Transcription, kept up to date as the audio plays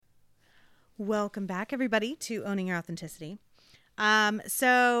Welcome back, everybody, to Owning Your Authenticity.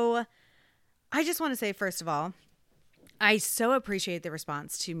 So I just want to say, first of all, I so appreciate the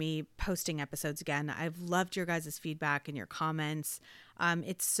response to me posting episodes again. I've loved your guys' feedback and your comments.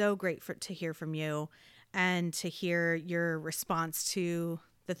 It's so great to hear from you and to hear your response to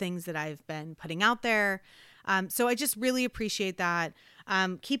the things that I've been putting out there. So I just really appreciate that.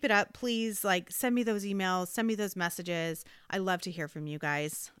 Keep it up, please. Like, send me those emails, send me those messages. I love to hear from you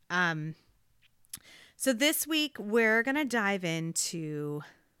guys. So this week we're going to dive into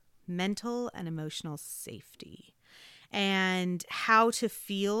mental and emotional safety and how to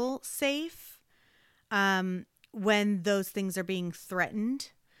feel safe when those things are being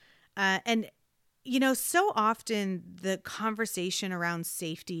threatened. So often the conversation around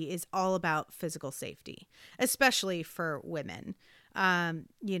safety is all about physical safety, especially for women. I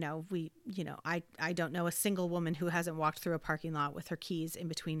don't know a single woman who hasn't walked through a parking lot with her keys in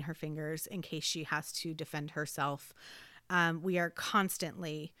between her fingers in case she has to defend herself. We are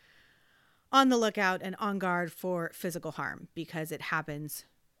constantly on the lookout and on guard for physical harm because it happens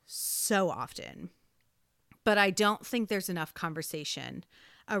so often. But I don't think there's enough conversation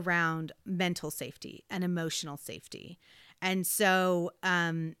around mental safety and emotional safety. And so,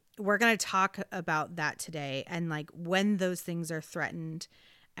 we're going to talk about that today and like when those things are threatened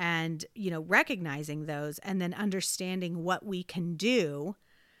and, recognizing those and then understanding what we can do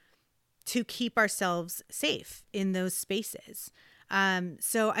to keep ourselves safe in those spaces.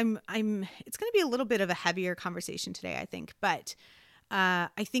 So it's going to be a little bit of a heavier conversation today, I think, but I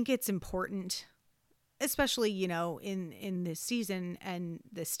think it's important, especially, in this season and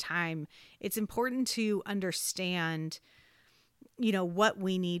this time, it's important to understand what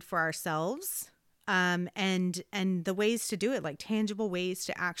we need for ourselves, and the ways to do it, like tangible ways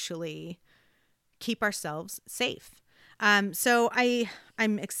to actually keep ourselves safe. So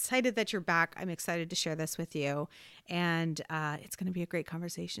I'm excited that you're back. I'm excited to share this with you, and it's going to be a great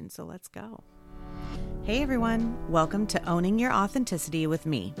conversation. So let's go. Hey everyone, welcome to Owning Your Authenticity with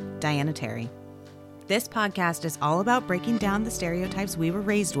me, Diana Terry. This podcast is all about breaking down the stereotypes we were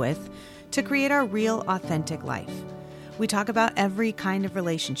raised with to create our real, authentic life. We talk about every kind of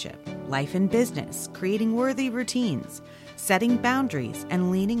relationship, life and business, creating worthy routines, setting boundaries, and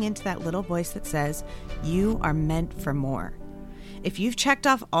leaning into that little voice that says, you are meant for more. If you've checked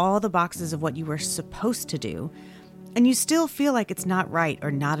off all the boxes of what you were supposed to do, and you still feel like it's not right or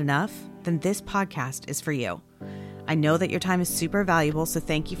not enough, then this podcast is for you. I know that your time is super valuable, so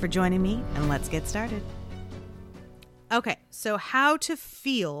thank you for joining me, and let's get started. Okay, so how to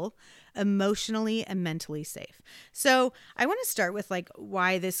feel emotionally and mentally safe. So I want to start with like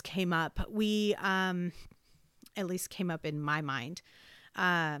why this came up. We at least came up in my mind.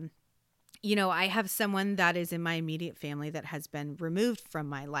 I have someone that is in my immediate family that has been removed from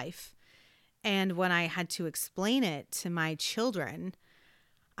my life. And when I had to explain it to my children,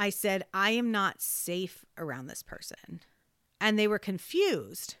 I said, I am not safe around this person. And they were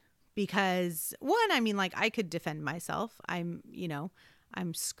confused because I could defend myself.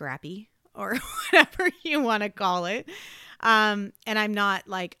 I'm scrappy or whatever you want to call it. And I'm not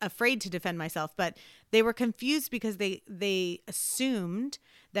like afraid to defend myself, but they were confused because they assumed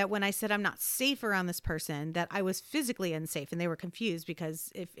that when I said I'm not safe around this person, that I was physically unsafe. And they were confused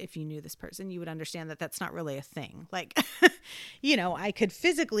because if you knew this person, you would understand that that's not really a thing. Like, I could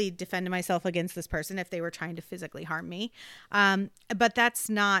physically defend myself against this person if they were trying to physically harm me. But that's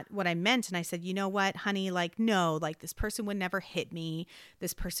not what I meant. And I said, you know what, honey, like, no, like this person would never hit me.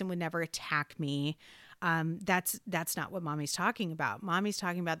 This person would never attack me. That's not what mommy's talking about. Mommy's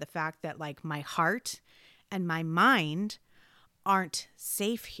talking about the fact that like my heart and my mind aren't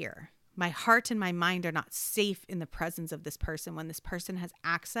safe here. My heart and my mind are not safe in the presence of this person. When this person has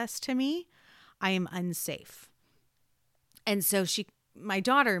access to me, I am unsafe. And so my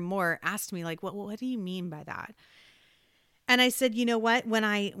daughter more asked me like, what do you mean by that? And I said, you know what, when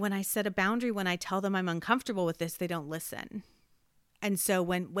I set a boundary, when I tell them I'm uncomfortable with this, they don't listen. And so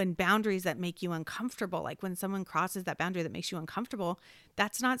when boundaries that make you uncomfortable, like when someone crosses that boundary that makes you uncomfortable,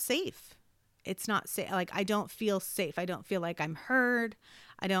 that's not safe. It's not safe. Like, I don't feel safe. I don't feel like I'm heard.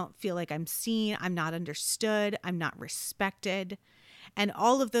 I don't feel like I'm seen. I'm not understood. I'm not respected. And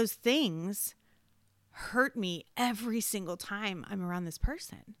all of those things hurt me every single time I'm around this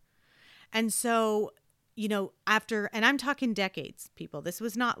person. And so, and I'm talking decades, people, this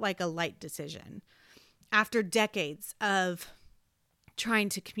was not like a light decision. After decades of trying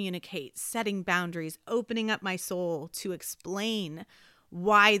to communicate, setting boundaries, opening up my soul to explain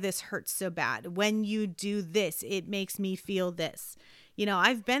why this hurts so bad. When you do this, it makes me feel this.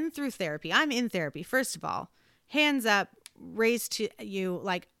 I've been through therapy. I'm in therapy. First of all, hands up, raised to you.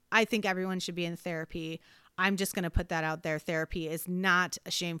 Like, I think everyone should be in therapy. I'm just going to put that out there. Therapy is not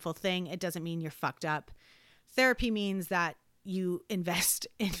a shameful thing. It doesn't mean you're fucked up. Therapy means that you invest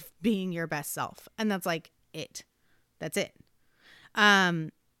in being your best self. And that's like it. That's it.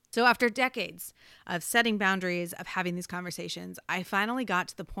 So after decades of setting boundaries, of having these conversations, I finally got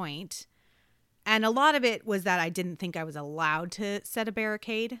to the point, and a lot of it was that I didn't think I was allowed to set a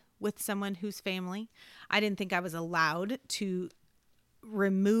barricade with someone who's family. I didn't think I was allowed to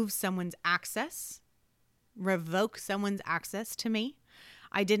remove someone's access, revoke someone's access to me.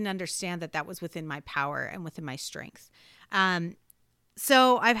 I didn't understand that that was within my power and within my strength.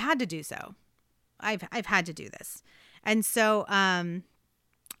 So I've had to do so. I've had to do this. And so,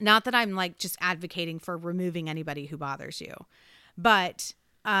 not that I'm like just advocating for removing anybody who bothers you, but,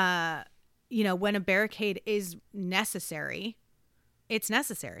 when a barricade is necessary, it's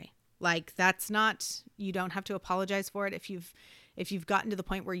necessary. Like that's not, you don't have to apologize for it. If you've gotten to the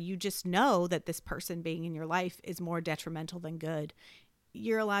point where you just know that this person being in your life is more detrimental than good,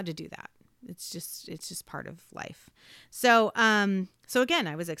 you're allowed to do that. It's just part of life. So again,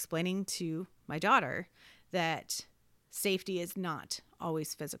 I was explaining to my daughter that safety is not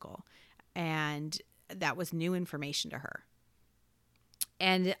always physical. And that was new information to her.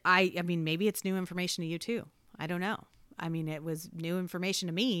 And I mean, maybe it's new information to you too. I don't know. I mean, it was new information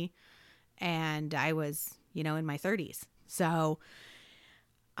to me, and I was, in my 30s. So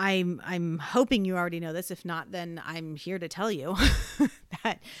I'm hoping you already know this. If not, then I'm here to tell you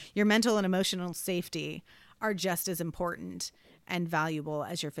that your mental and emotional safety are just as important and valuable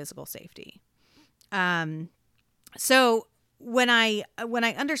as your physical safety. So when I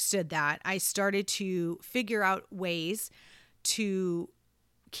understood that, I started to figure out ways to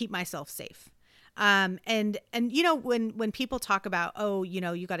keep myself safe. And when people talk about,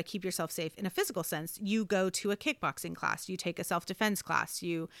 you got to keep yourself safe in a physical sense, you go to a kickboxing class, you take a self-defense class,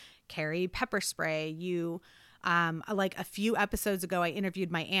 you carry pepper spray, like a few episodes ago, I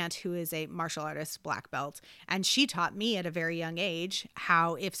interviewed my aunt, who is a martial artist black belt, and she taught me at a very young age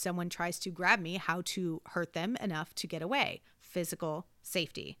how, if someone tries to grab me, how to hurt them enough to get away. Physical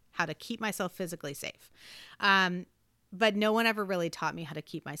safety, how to keep myself physically safe. But no one ever really taught me how to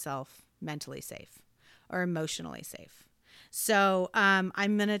keep myself mentally safe or emotionally safe. So I'm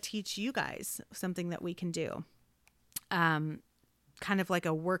going to teach you guys something that we can do. Kind of like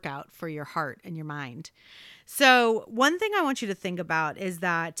a workout for your heart and your mind. So one thing I want you to think about is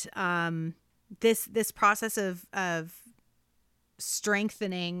that this process of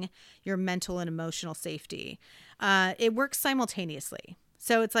strengthening your mental and emotional safety, it works simultaneously.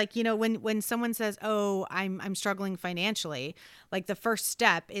 So it's like, when someone says, "Oh, I'm struggling financially," like the first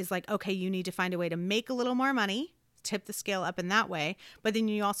step is like, okay, you need to find a way to make a little more money, tip the scale up in that way. But then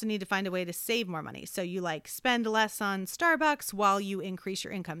you also need to find a way to save more money. So you like spend less on Starbucks while you increase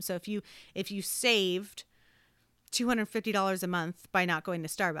your income. So if you saved $250 a month by not going to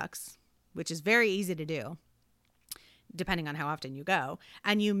Starbucks, which is very easy to do, depending on how often you go,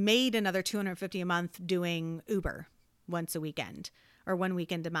 and you made another $250 a month doing Uber once a weekend or one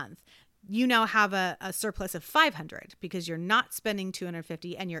weekend a month, you now have a surplus of $500 because you're not spending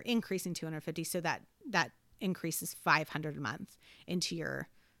 $250 and you're increasing $250. So that increases $500 a month into your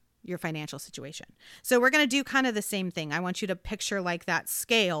financial situation. So we're going to do kind of the same thing. I want you to picture like that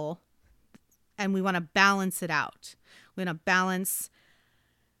scale, and we want to balance it out. We want to balance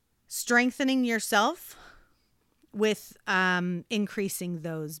strengthening yourself with increasing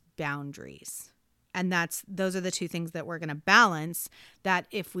those boundaries. And those are the two things that we're going to balance, that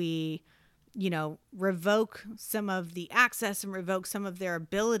if we, revoke some of the access and revoke some of their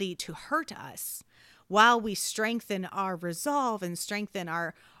ability to hurt us, while we strengthen our resolve and strengthen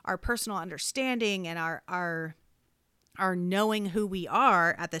our personal understanding and our knowing who we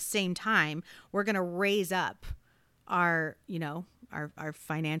are at the same time, we're going to raise up our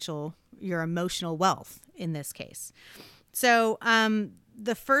financial, your emotional wealth in this case. So,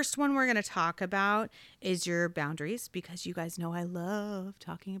 the first one we're going to talk about is your boundaries, because you guys know I love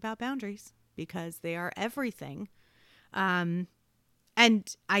talking about boundaries because they are everything. And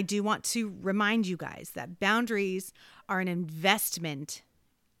I do want to remind you guys that boundaries are an investment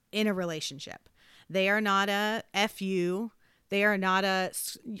in a relationship. They are not a F you. They are not a,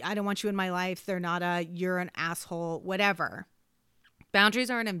 I don't want you in my life. They're not a, you're an asshole, whatever. Boundaries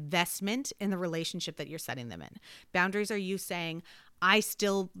are an investment in the relationship that you're setting them in. Boundaries are you saying, I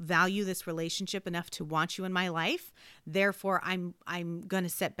still value this relationship enough to want you in my life. Therefore, I'm going to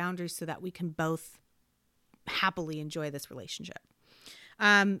set boundaries so that we can both happily enjoy this relationship.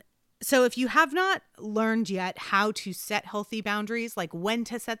 So if you have not learned yet how to set healthy boundaries, like when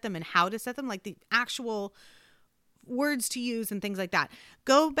to set them and how to set them, like the actual words to use and things like that.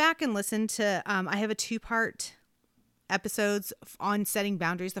 Go back and listen to, I have a 2-part episodes on setting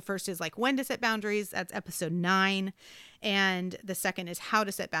boundaries. The first is like when to set boundaries. That's episode 9. And the second is how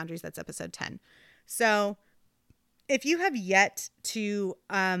to set boundaries. That's episode 10. So if you have yet to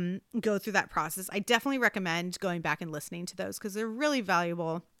go through that process, I definitely recommend going back and listening to those because they're really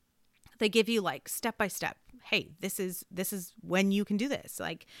valuable. They give you like step by step. Hey, this is when you can do this.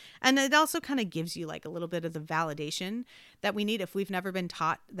 Like, and it also kind of gives you like a little bit of the validation that we need if we've never been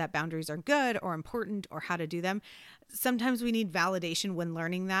taught that boundaries are good or important or how to do them. Sometimes we need validation when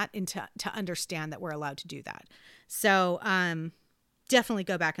learning that and to understand that we're allowed to do that. So definitely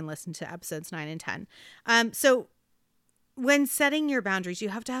go back and listen to episodes 9 and 10. So when setting your boundaries, you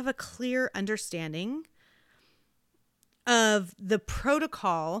have to have a clear understanding of the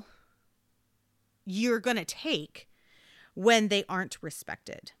protocol you're going to take when they aren't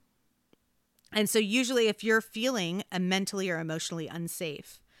respected. And so usually if you're feeling mentally or emotionally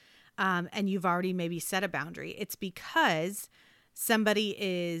unsafe, and you've already maybe set a boundary, it's because somebody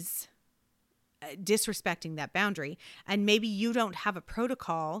is disrespecting that boundary. And maybe you don't have a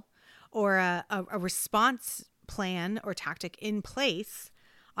protocol or a response plan or tactic in place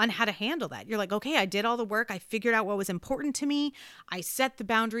on how to handle that. You're like, okay, I did all the work. I figured out what was important to me. I set the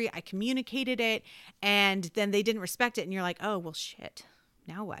boundary. I communicated it. And then they didn't respect it. And you're like, oh, well, shit.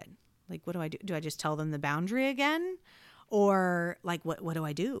 Now what? Like, what do I do? Do I just tell them the boundary again? Or like, what do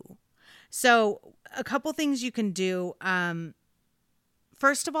I do? So a couple things you can do.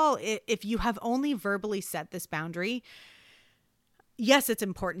 First of all, if you have only verbally set this boundary, yes, it's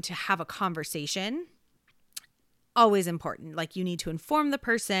important to have a conversation. Always important. Like you need to inform the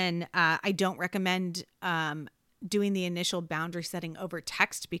person. I don't recommend doing the initial boundary setting over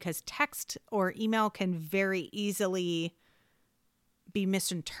text because text or email can very easily be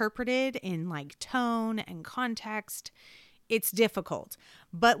misinterpreted in like tone and context. It's difficult.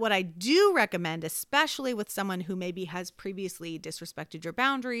 But what I do recommend, especially with someone who maybe has previously disrespected your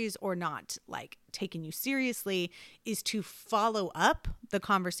boundaries or not like taken you seriously, is to follow up the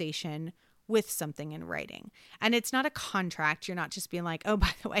conversation with something in writing. And it's not a contract. You're not just being like, oh,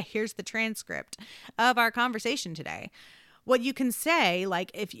 by the way, here's the transcript of our conversation today. What you can say,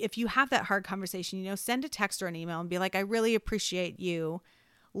 like if you have that hard conversation, send a text or an email and be like, I really appreciate you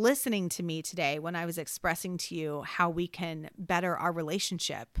listening to me today when I was expressing to you how we can better our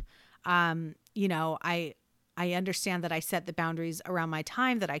relationship. I understand that I set the boundaries around my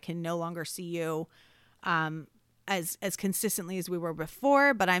time, that I can no longer see you as consistently as we were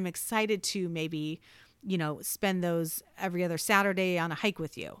before, but I'm excited to maybe, spend those every other Saturday on a hike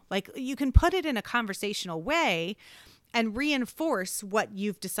with you. Like you can put it in a conversational way and reinforce what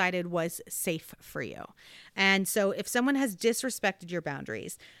you've decided was safe for you. And so if someone has disrespected your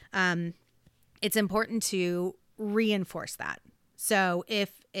boundaries, it's important to reinforce that. So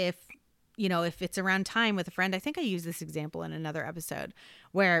if it's around time with a friend, I think I used this example in another episode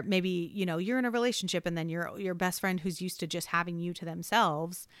where maybe, you're in a relationship and then your best friend who's used to just having you to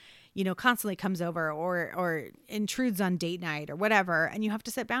themselves, constantly comes over or intrudes on date night or whatever. And you have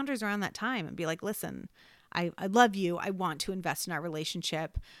to set boundaries around that time and be like, listen, I love you. I want to invest in our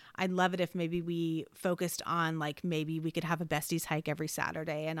relationship. I'd love it if maybe we focused on like maybe we could have a besties hike every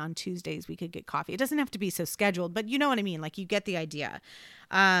Saturday and on Tuesdays we could get coffee. It doesn't have to be so scheduled, but you know what I mean? Like you get the idea.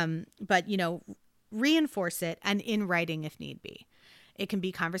 But reinforce it and in writing if need be. It can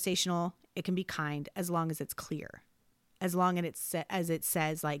be conversational. It can be kind as long as it's clear. As long as it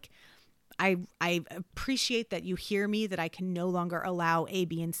says like, I appreciate that you hear me, that I can no longer allow A,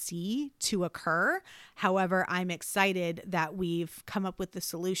 B, and C to occur. However, I'm excited that we've come up with the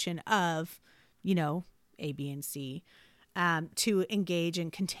solution of, A, B, and C to engage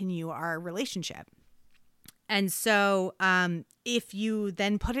and continue our relationship. And so if you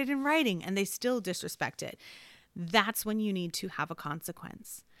then put it in writing and they still disrespect it, that's when you need to have a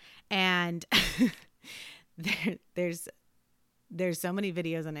consequence. And there's so many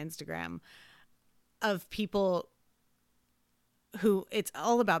videos on Instagram of people who it's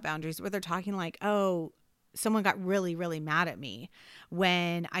all about boundaries where they're talking like, oh, someone got really, really mad at me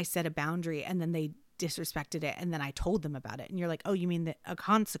when I set a boundary and then they disrespected it. And then I told them about it. And you're like, oh, you mean a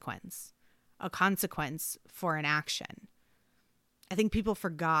consequence for an action. I think people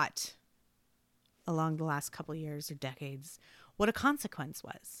forgot along the last couple of years or decades what a consequence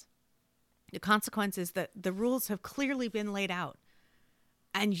was. The consequence is that the rules have clearly been laid out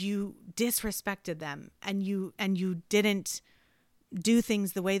and you disrespected them and you didn't do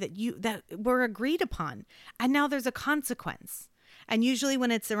things the way that were agreed upon. And now there's a consequence. And usually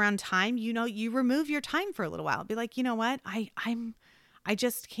when it's around time, you remove your time for a little while. Be like, you know what? I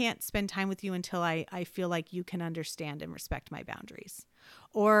just can't spend time with you until I feel like you can understand and respect my boundaries.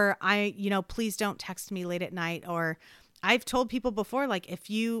 Or please don't text me late at night. Or I've told people before, like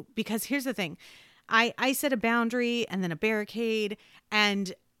because here's the thing, I set a boundary and then a barricade,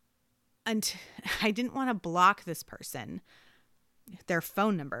 and I didn't want to block this person, their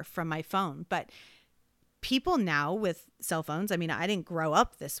phone number from my phone. But people now with cell phones, I mean, I didn't grow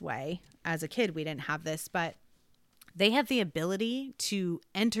up this way. As a kid, we didn't have this, but they have the ability to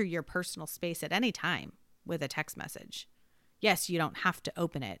enter your personal space at any time with a text message. Yes, you don't have to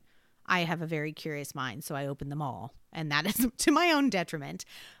open it. I have a very curious mind, so I open them all, and that is to my own detriment.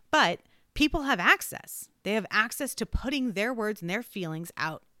 But people have access. They have access to putting their words and their feelings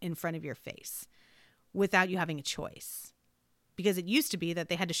out in front of your face without you having a choice. Because it used to be that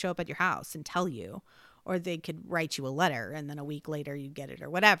they had to show up at your house and tell you, or they could write you a letter and then a week later you get it or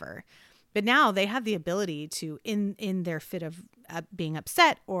whatever. But now they have the ability to, in their fit of being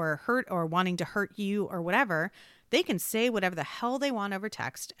upset or hurt or wanting to hurt you or whatever, they can say whatever the hell they want over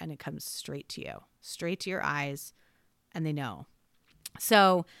text, and it comes straight to you, straight to your eyes, and they know.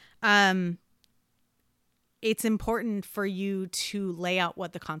 So it's important for you to lay out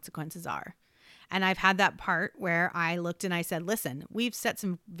what the consequences are. And I've had that part where I looked and I said, listen, we've set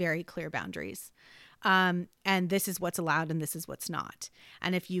some very clear boundaries. And this is what's allowed and this is what's not.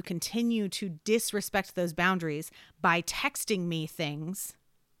 And if you continue to disrespect those boundaries by texting me things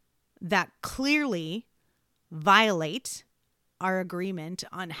that clearly violate our agreement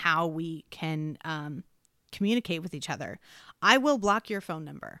on how we can communicate with each other, I will block your phone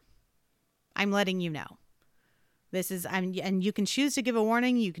number. I'm letting you know. And you can choose to give a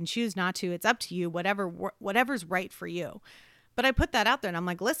warning. You can choose not to. It's up to you, whatever's right for you. But I put that out there and I'm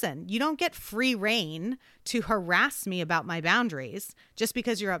like, listen, you don't get free reign to harass me about my boundaries just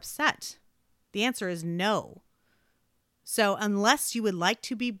because you're upset. The answer is no. So unless you would like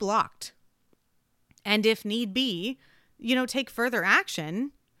to be blocked, and if need be, take further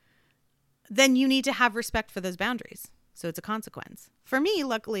action, then you need to have respect for those boundaries. So it's a consequence. For me,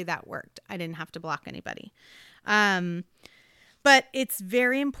 luckily that worked. I didn't have to block anybody. But it's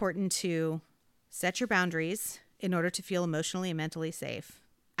very important to set your boundaries in order to feel emotionally and mentally safe,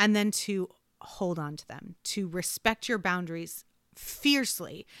 and then to hold on to them, to respect your boundaries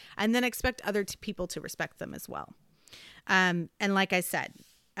fiercely, and then expect other people to respect them as well. And like I said,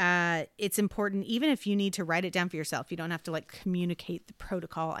 it's important, even if you need to write it down for yourself, you don't have to communicate the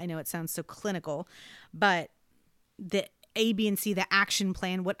protocol. I know it sounds so clinical, but the A, B, and C, the action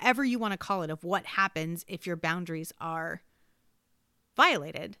plan, whatever you want to call it, of what happens if your boundaries are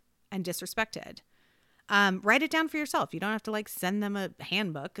violated and disrespected. Write it down for yourself. You don't have to send them a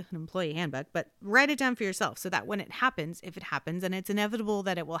handbook, an employee handbook, but write it down for yourself so that when it happens, if it happens, and it's inevitable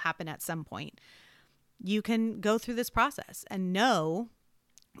that it will happen at some point, you can go through this process and know,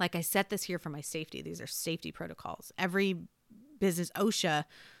 I set this here for my safety. These are safety protocols. Every business, OSHA,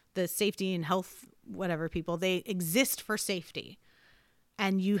 the safety and health, whatever people, they exist for safety.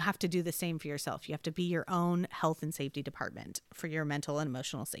 And you have to do the same for yourself. You have to be your own health and safety department for your mental and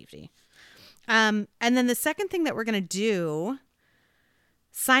emotional safety. And then the second thing that we're going to do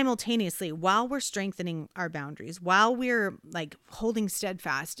simultaneously while we're strengthening our boundaries, while we're holding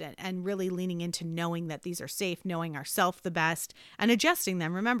steadfast and really leaning into knowing that these are safe, knowing ourselves the best and adjusting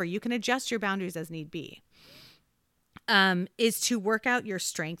them. Remember, you can adjust your boundaries as need be, is to work out your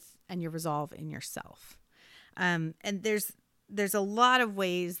strength and your resolve in yourself. And there's a lot of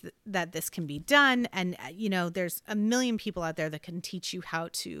ways that this can be done. And, there's a million people out there that can teach you how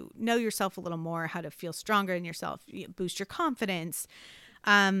to know yourself a little more, how to feel stronger in yourself, boost your confidence, a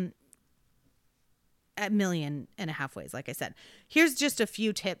 1.5 million ways. Like I said, here's just a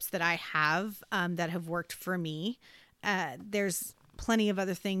few tips that I have, that have worked for me. There's plenty of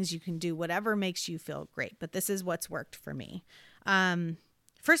other things you can do, whatever makes you feel great, but this is what's worked for me.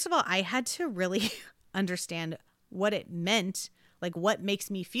 First of all, I had to really understand what it meant, what makes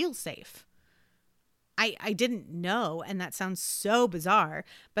me feel safe. I didn't know, and that sounds so bizarre,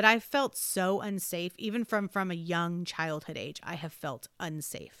 but I felt so unsafe. Even from a young childhood age, I have felt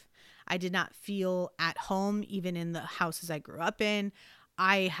unsafe. I did not feel at home, even in the houses I grew up in.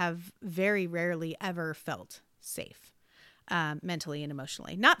 I have very rarely ever felt safe, mentally and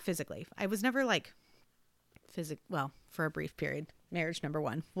emotionally, not physically. I was never for a brief period. Marriage number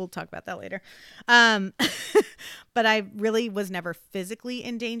 1. We'll talk about that later. But I really was never physically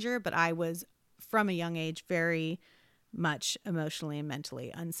in danger, but I was from a young age very much emotionally and mentally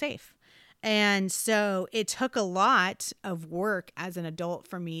unsafe. And so it took a lot of work as an adult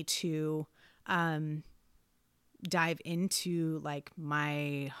for me to dive into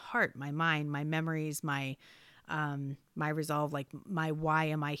my heart, my mind, my memories, my my resolve, like my why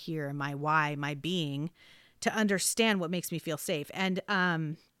am I here, and my why, my being, to understand what makes me feel safe. And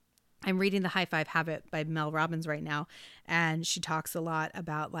I'm reading The High Five Habit by Mel Robbins right now, and she talks a lot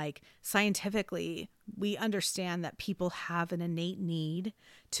about, like, scientifically, we understand that people have an innate need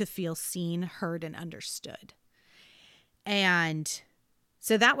to feel seen, heard, and understood. And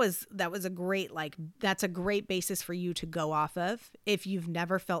so that was a great, like, that's a great basis for you to go off of. If you've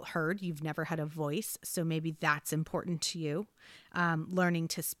never felt heard, you've never had a voice. So maybe that's important to you. Learning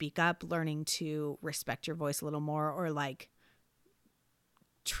to speak up, learning to respect your voice a little more, or like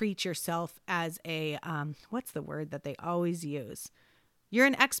treat yourself as a, what's the word that they always use? You're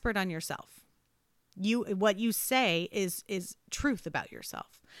an expert on yourself. What you say is truth about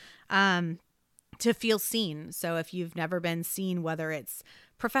yourself. To feel seen. So if you've never been seen, whether it's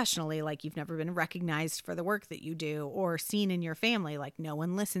professionally, like you've never been recognized for the work that you do, or seen in your family, like no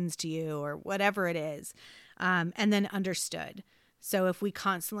one listens to you, or whatever it is, and then understood. So if we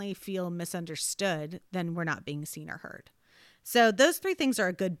constantly feel misunderstood, then we're not being seen or heard. So those three things are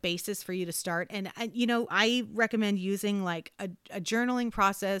a good basis for you to start. And, I recommend using like a journaling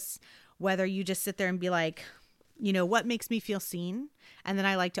process, whether you just sit there and be like, what makes me feel seen? And then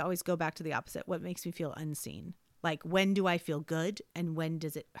I like to always go back to the opposite. What makes me feel unseen? Like, when do I feel good and when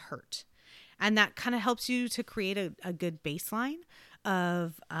does it hurt? And that kind of helps you to create a good baseline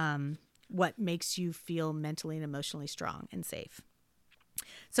of what makes you feel mentally and emotionally strong and safe.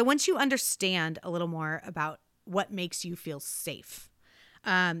 So once you understand a little more about what makes you feel safe,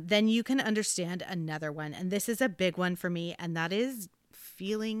 then you can understand another one. And this is a big one for me, and that is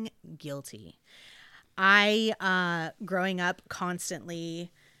feeling guilty. I, growing up,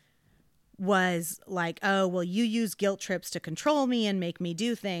 constantly was like, oh, well, you use guilt trips to control me and make me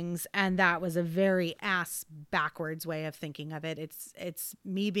do things. And that was a very ass backwards way of thinking of it. It's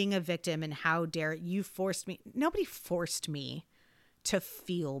me being a victim, and how dare you forced me. Nobody forced me to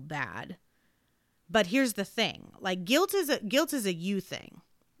feel bad. But here's the thing, like guilt is a you thing.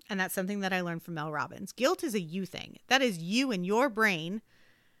 And that's something that I learned from Mel Robbins. Guilt is a you thing. That is you and your brain.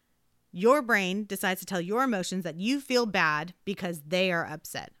 Your brain decides to tell your emotions that you feel bad because they are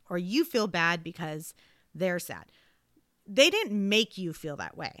upset, or you feel bad because they're sad. They didn't make you feel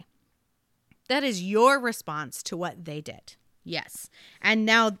that way. That is your response to what they did. Yes. And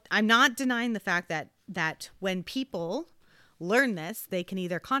now I'm not denying the fact that when people learn this, they can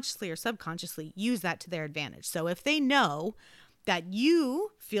either consciously or subconsciously use that to their advantage. So if they know that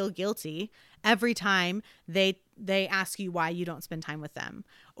you feel guilty every time they ask you why you don't spend time with them,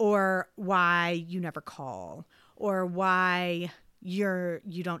 or why you never call, or why you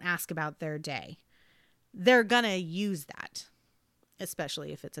don't ask about their day, they're gonna use that,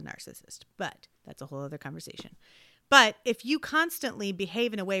 especially if it's a narcissist. But that's a whole other conversation. But if you constantly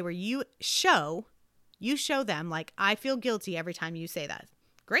behave in a way where you show them, like, I feel guilty every time you say that,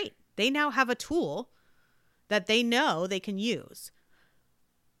 great. They now have a tool that they know they can use.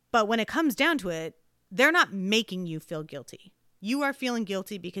 But when it comes down to it, they're not making you feel guilty. You are feeling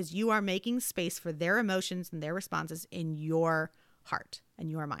guilty because you are making space for their emotions and their responses in your heart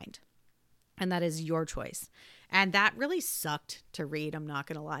and your mind. And that is your choice. And that really sucked to read, I'm not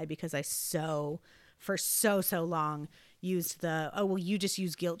going to lie, because I for so long used you just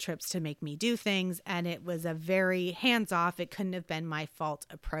use guilt trips to make me do things. And it was a very hands-off, it couldn't have been my fault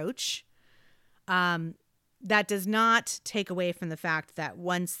approach. That does not take away from the fact that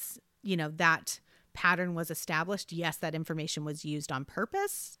once, that pattern was established, yes, that information was used on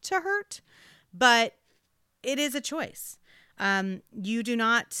purpose to hurt, but it is a choice. You do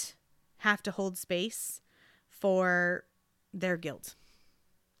not have to hold space for their guilt.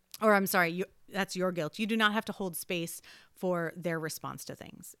 Or I'm sorry, that's your guilt. You do not have to hold space for their response to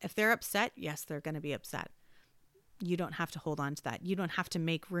things. If they're upset, yes, they're going to be upset. You don't have to hold on to that. You don't have to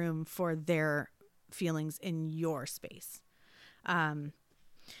make room for their feelings in your space.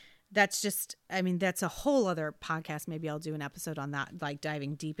 That's a whole other podcast. Maybe I'll do an episode on that, like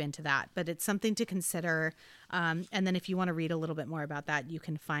diving deep into that, but it's something to consider. And then if you want to read a little bit more about that, you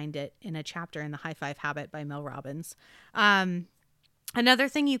can find it in a chapter in The High Five Habit by Mel Robbins. Another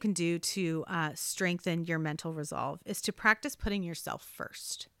thing you can do to strengthen your mental resolve is to practice putting yourself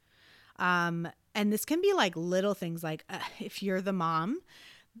first. And this can be like little things, like if you're the mom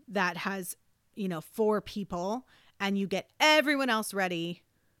that has 4 people and you get everyone else ready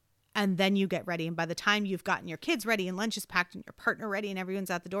and then you get ready. And by the time you've gotten your kids ready and lunch is packed and your partner ready and everyone's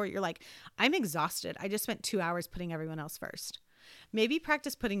at the door, you're like, I'm exhausted. I just spent 2 hours putting everyone else first. Maybe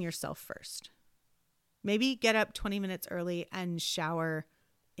practice putting yourself first. Maybe get up 20 minutes early and shower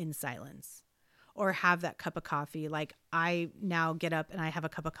in silence. or have that cup of coffee. Like I now get up and I have a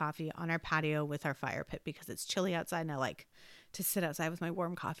cup of coffee on our patio with our fire pit because it's chilly outside and I like to sit outside with my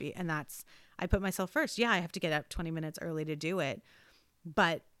warm coffee. And I put myself first. Yeah, I have to get up 20 minutes early to do it,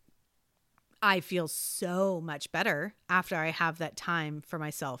 but I feel so much better after I have that time for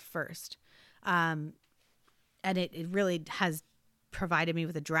myself first. And it really has provided me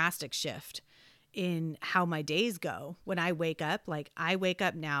with a drastic shift in how my days go. When I wake up, like I wake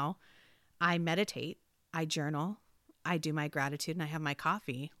up now, I meditate, I journal, I do my gratitude, and I have my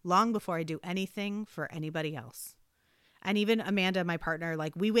coffee long before I do anything for anybody else. And even Amanda, my partner,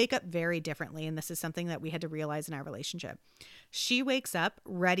 like we wake up very differently. And this is something that we had to realize in our relationship. She wakes up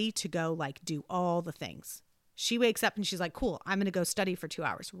ready to go, like do all the things. She wakes up and she's like, cool, I'm going to go study for 2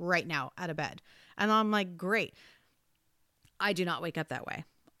 hours right now out of bed. And I'm like, great. I do not wake up that way.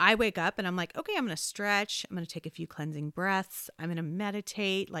 I wake up and I'm like, okay, I'm going to stretch. I'm going to take a few cleansing breaths. I'm going to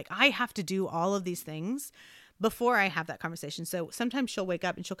meditate. Like I have to do all of these things before I have that conversation. So sometimes she'll wake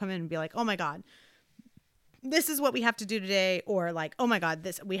up and she'll come in and be like, oh my God, this is what we have to do today. Or like, oh my God,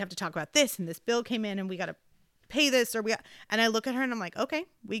 we have to talk about this, and this bill came in and we got to pay this, and I look at her and I'm like, okay,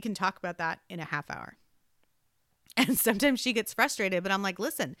 we can talk about that in a half hour. And sometimes she gets frustrated, but I'm like,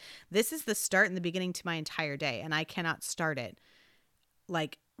 listen, this is the start and the beginning to my entire day. And I cannot start it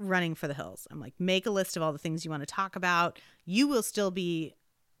like running for the hills. I'm like, make a list of all the things you want to talk about. You will still be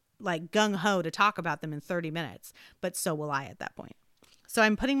like gung ho to talk about them in 30 minutes, but so will I at that point. So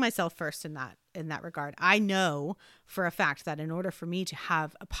I'm putting myself first in that regard. I know for a fact that in order for me to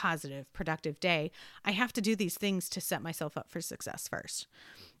have a positive, productive day, I have to do these things to set myself up for success first.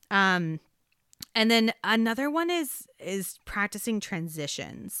 And then another one is practicing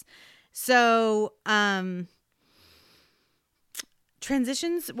transitions. So,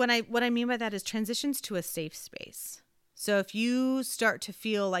 transitions, what I mean by that is transitions to a safe space. So if you start to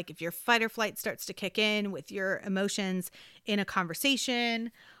feel like if your fight or flight starts to kick in with your emotions in a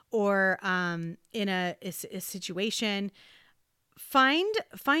conversation or in a situation, find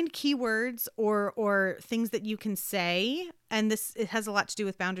keywords or things that you can say, and it has a lot to do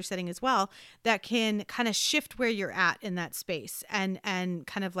with boundary setting as well, that can kind of shift where you're at in that space and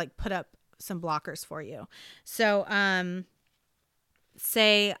kind of like put up some blockers for you. So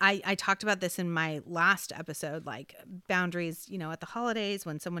say I talked about this in my last episode, like boundaries, at the holidays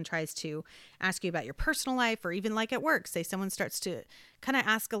when someone tries to ask you about your personal life, or even like at work, say someone starts to kind of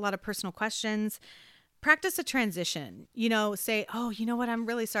ask a lot of personal questions. Practice a transition, say, oh, you know what? I'm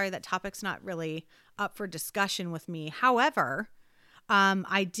really sorry that topic's not really up for discussion with me. However,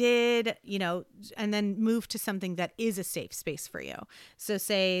 I did, and then move to something that is a safe space for you. So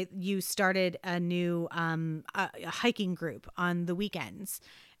say you started a new a hiking group on the weekends,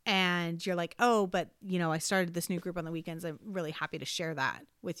 and you're like, oh, but I started this new group on the weekends. I'm really happy to share that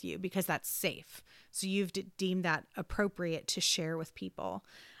with you because that's safe. So you've deemed that appropriate to share with people.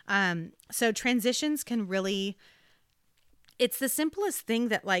 So transitions can really, it's the simplest thing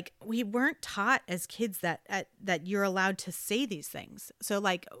that like we weren't taught as kids that you're allowed to say these things. So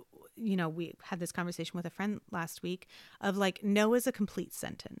like, we had this conversation with a friend last week of like, no is a complete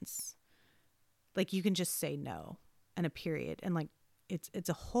sentence. Like you can just say no and a period. And like, it's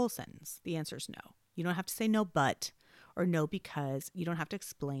a whole sentence. The answer is no. You don't have to say no, but, or no, because. You don't have to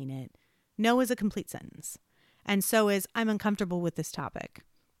explain it. No is a complete sentence. And so is, I'm uncomfortable with this topic.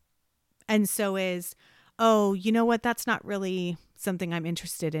 And so is, oh, you know what? That's not really something I'm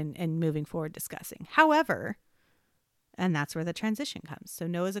interested in moving forward discussing. However, and that's where the transition comes. So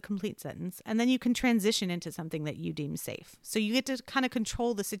no is a complete sentence. And then you can transition into something that you deem safe. So you get to kind of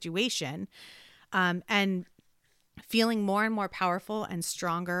control the situation, and feeling more and more powerful and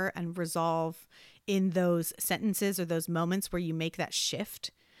stronger and resolve in those sentences or those moments where you make that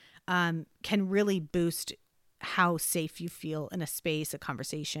shift, can really boost how safe you feel in a space, a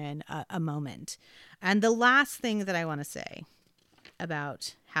conversation, a moment. And the last thing that I want to say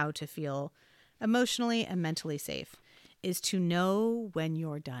about how to feel emotionally and mentally safe is to know when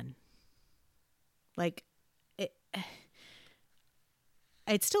you're done. Like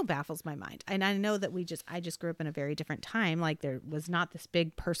it still baffles my mind. And I know that I just grew up in a very different time. Like there was not this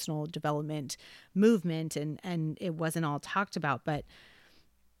big personal development movement and it wasn't all talked about, but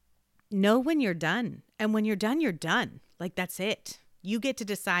know when you're done. And when you're done, you're done. Like that's it. You get to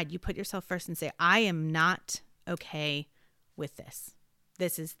decide. You put yourself first and say, I am not okay with this.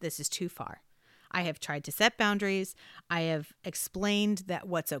 This is too far. I have tried to set boundaries. I have explained that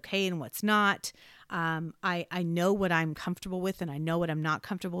what's okay and what's not. I know what I'm comfortable with and I know what I'm not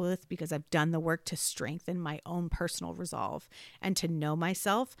comfortable with because I've done the work to strengthen my own personal resolve and to know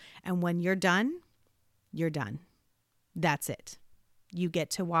myself. And when you're done, you're done. That's it. You get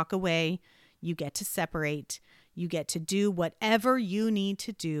to walk away. You get to separate. You get to do whatever you need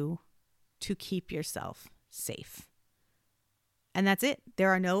to do to keep yourself safe. And that's it. There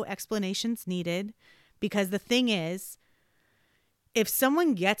are no explanations needed, because the thing is, if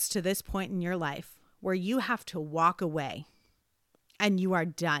someone gets to this point in your life where you have to walk away and you are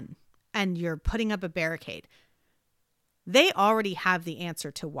done and you're putting up a barricade, they already have the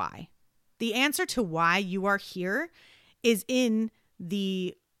answer to why. The answer to why you are here is in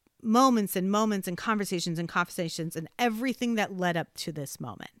the moments and conversations and everything that led up to this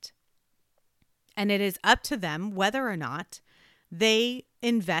moment. And it is up to them whether or not they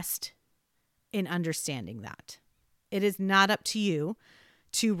invest in understanding that. It is not up to you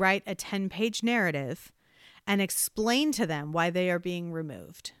to write a 10-page narrative and explain to them why they are being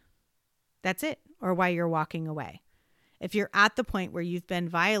removed. That's it, or why you're walking away. If you're at the point where you've been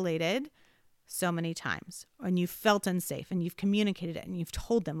violated so many times and you've felt unsafe and you've communicated it and you've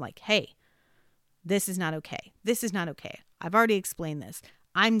told them like, hey, this is not okay. This is not okay. I've already explained this.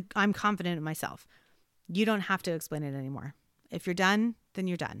 I'm confident in myself. You don't have to explain it anymore. If you're done, then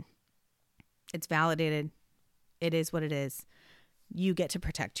you're done. It's validated. It is what it is. You get to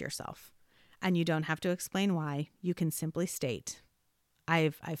protect yourself, and you don't have to explain why. You can simply state,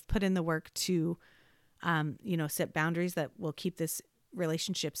 I've put in the work to, set boundaries that will keep this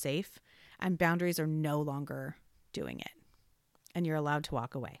relationship safe, and boundaries are no longer doing it, and you're allowed to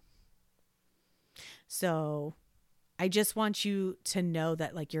walk away. So I just want you to know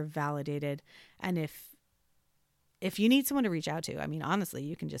that like you're validated. And if you need someone to reach out to, I mean, honestly,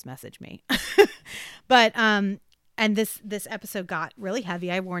 you can just message me. But, and this episode got really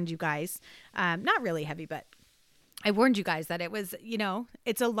heavy. I warned you guys, not really heavy, but I warned you guys that it was,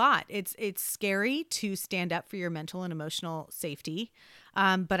 it's a lot. It's scary to stand up for your mental and emotional safety.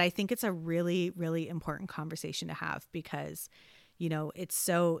 But I think it's a really, really important conversation to have, because, it's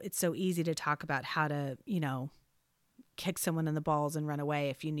so easy to talk about how to, kick someone in the balls and run away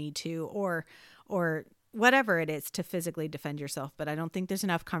if you need to, or whatever it is to physically defend yourself. But I don't think there's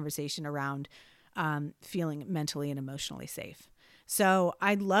enough conversation around feeling mentally and emotionally safe. So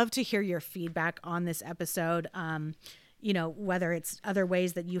I'd love to hear your feedback on this episode. Whether it's other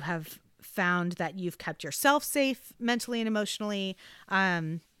ways that you have found that you've kept yourself safe mentally and emotionally,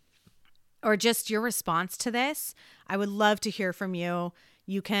 or just your response to this. I would love to hear from you.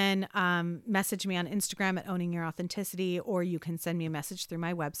 You can message me on Instagram at Owning Your Authenticity, or you can send me a message through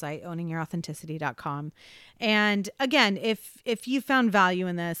my website, owningyouраuthenticity.com. And again, if you found value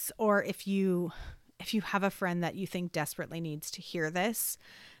in this, or if you have a friend that you think desperately needs to hear this,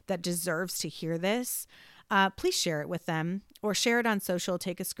 that deserves to hear this, please share it with them, or share it on social,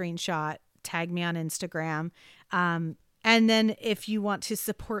 take a screenshot, tag me on Instagram. And then if you want to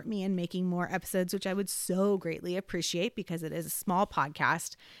support me in making more episodes, which I would so greatly appreciate because it is a small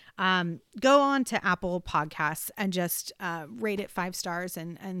podcast, go on to Apple Podcasts and just rate it 5 stars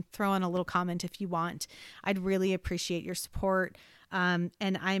and throw in a little comment if you want. I'd really appreciate your support. And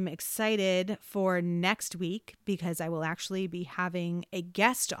I'm excited for next week because I will actually be having a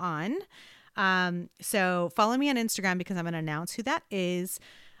guest on. So follow me on Instagram because I'm going to announce who that is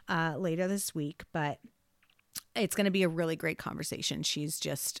later this week. But it's going to be a really great conversation. She's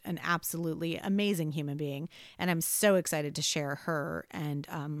just an absolutely amazing human being. And I'm so excited to share her and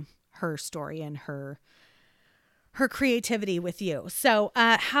her story and her creativity with you. So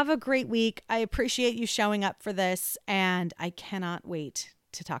have a great week. I appreciate you showing up for this. And I cannot wait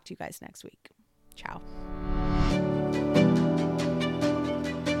to talk to you guys next week. Ciao.